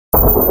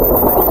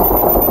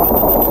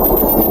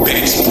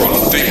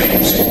BasedBruh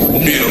films,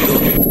 nigga.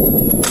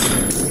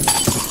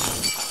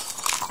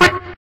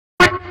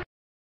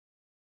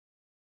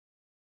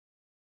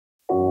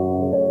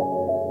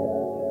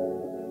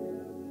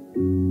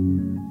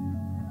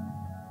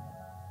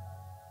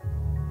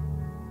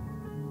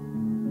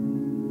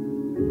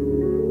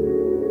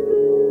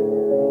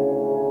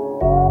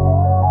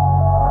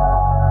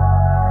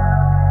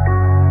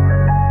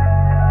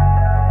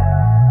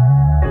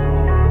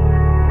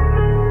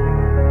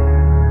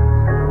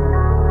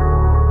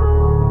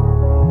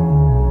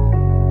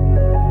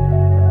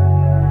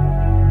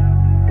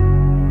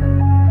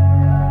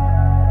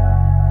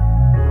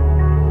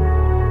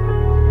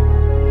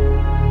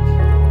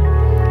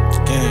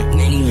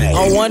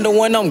 I wonder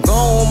when I'm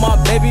gone, my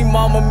baby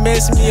mama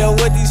miss me, or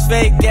what these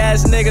fake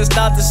ass niggas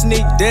stop to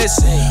sneak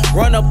dissing.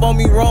 Run up on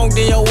me wrong,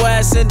 then your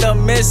ass end up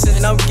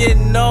missing. I'm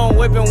getting on,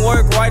 whipping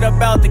work right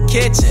about the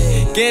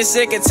kitchen. Getting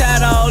sick and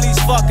tired of all these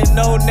fucking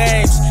no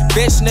names.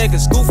 Bitch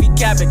niggas, goofy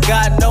capping,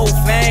 got no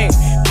fame.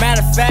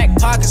 Matter of fact,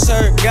 pockets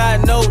hurt,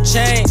 got no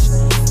change.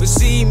 But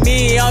see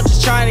me, I'm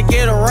just trying to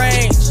get a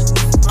range.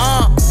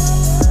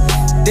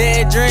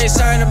 Dead dreams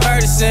turn to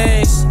murder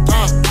scenes.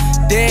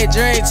 Dead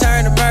dream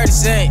turn to murder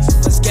scenes.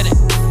 Let's get it.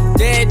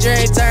 Dead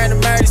dream turn to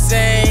murder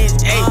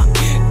scenes. Hey,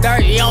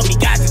 30 on me,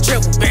 got the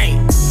triple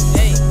bang.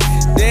 Hey,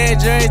 dead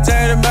dream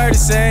turn to murder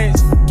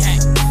scenes.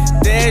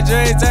 Dead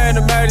dream turn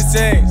to murder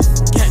scenes.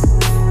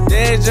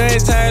 Dead dream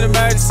turn to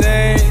murder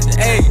scenes.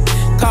 Hey,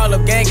 call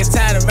up gang, it's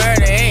time to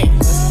murder. Hey,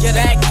 get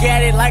back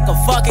at it like a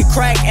fucking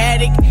crack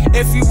addict.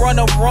 If you run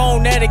up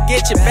wrong, that'll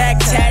get your back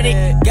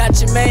tatted. Got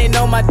your man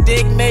on my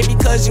dick, maybe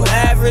cause you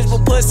average,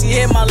 but pussy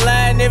hit my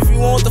line if you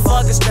want the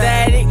fucking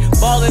static.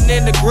 Ballin'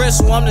 in the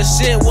gristle, I'm the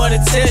shit, what a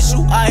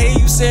tissue. I hear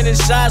you sending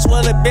shots,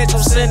 well a bitch,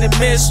 I'm sending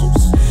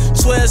missiles.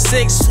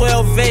 12-6,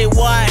 12-8,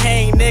 why I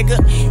hang, nigga?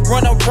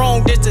 Run up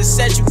wrong, just to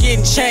set you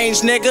getting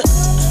changed, nigga.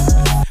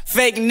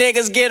 Fake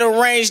niggas get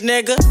arranged,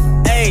 nigga.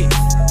 Ayy,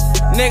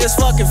 niggas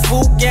fucking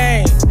fool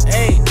game.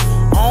 Ayy,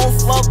 I don't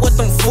fuck with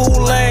them fool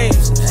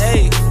lanes.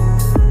 Ayy,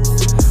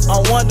 I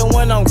wonder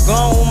when I'm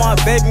gone, will my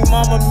baby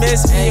mama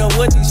miss me, or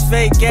what these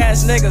fake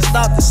ass niggas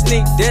stop to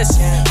sneak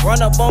dissing.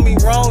 Run up on me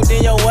wrong,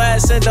 then your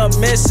ass end up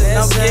missing.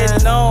 I'm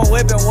getting on,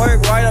 whipping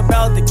work right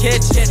about the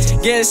kitchen.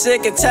 Getting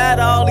sick and tired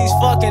of all these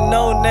fucking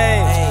no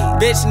names.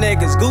 Bitch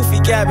niggas, goofy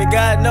capping,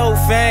 got no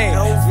fame.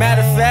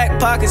 Matter of fact,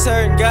 pockets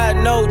hurt, got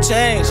no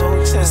change.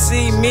 To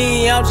see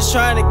me, I'm just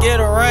trying to get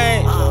a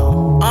range.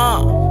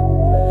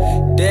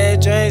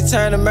 Dead dreams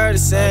turn to murder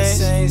scenes.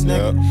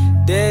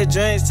 Dead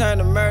dreams turn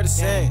to murder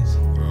scenes.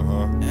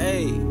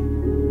 Hey.